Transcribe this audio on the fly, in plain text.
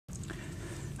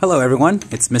Hello everyone,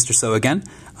 it's Mr. So again.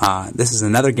 This is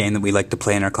another game that we like to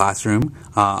play in our classroom.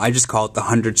 I just call it the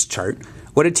hundreds chart.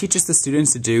 What it teaches the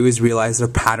students to do is realize their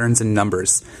patterns in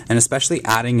numbers, and especially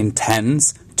adding in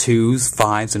tens, twos,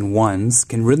 fives, and ones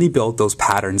can really build those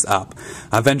patterns up.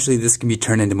 Eventually this can be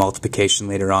turned into multiplication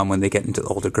later on when they get into the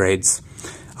older grades.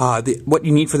 What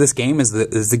you need for this game is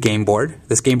the game board.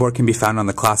 This game board can be found on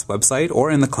the class website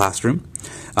or in the classroom.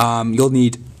 You'll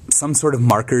need some sort of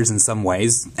markers in some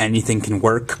ways. Anything can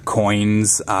work,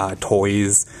 coins,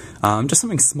 toys, just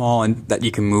something small and that you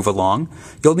can move along.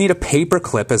 You'll need a paper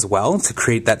clip as well to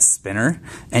create that spinner,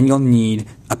 and you'll need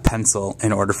a pencil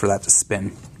in order for that to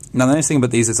spin. Now the nice thing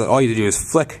about these is that all you do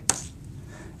is flick,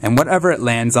 and whatever it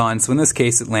lands on, so in this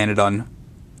case it landed on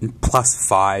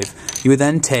 +5, you would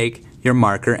then take your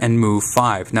marker and move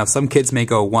 5. Now some kids may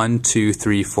go 1, 2,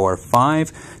 3, 4,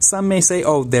 5. Some may say,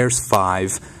 oh, there's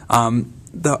 5.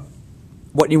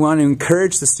 What you want to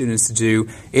encourage the students to do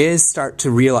is start to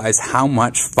realize how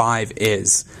much 5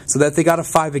 is. So that if they got a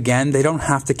 5 again, they don't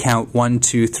have to count 1,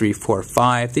 2, 3, 4,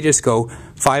 5. They just go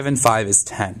 5 and 5 is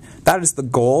 10. That is the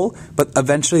goal, but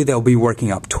eventually they'll be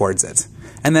working up towards it.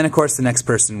 And then of course the next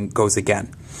person goes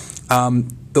again.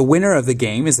 The winner of the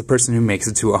game is the person who makes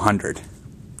it to 100.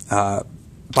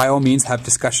 By all means, have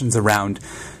discussions around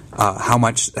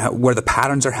where the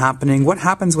patterns are happening. What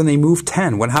happens when they move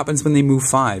 10? What happens when they move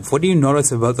 5? What do you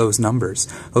notice about those numbers?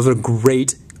 Those are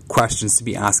great questions to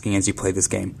be asking as you play this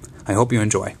game. I hope you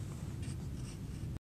enjoy.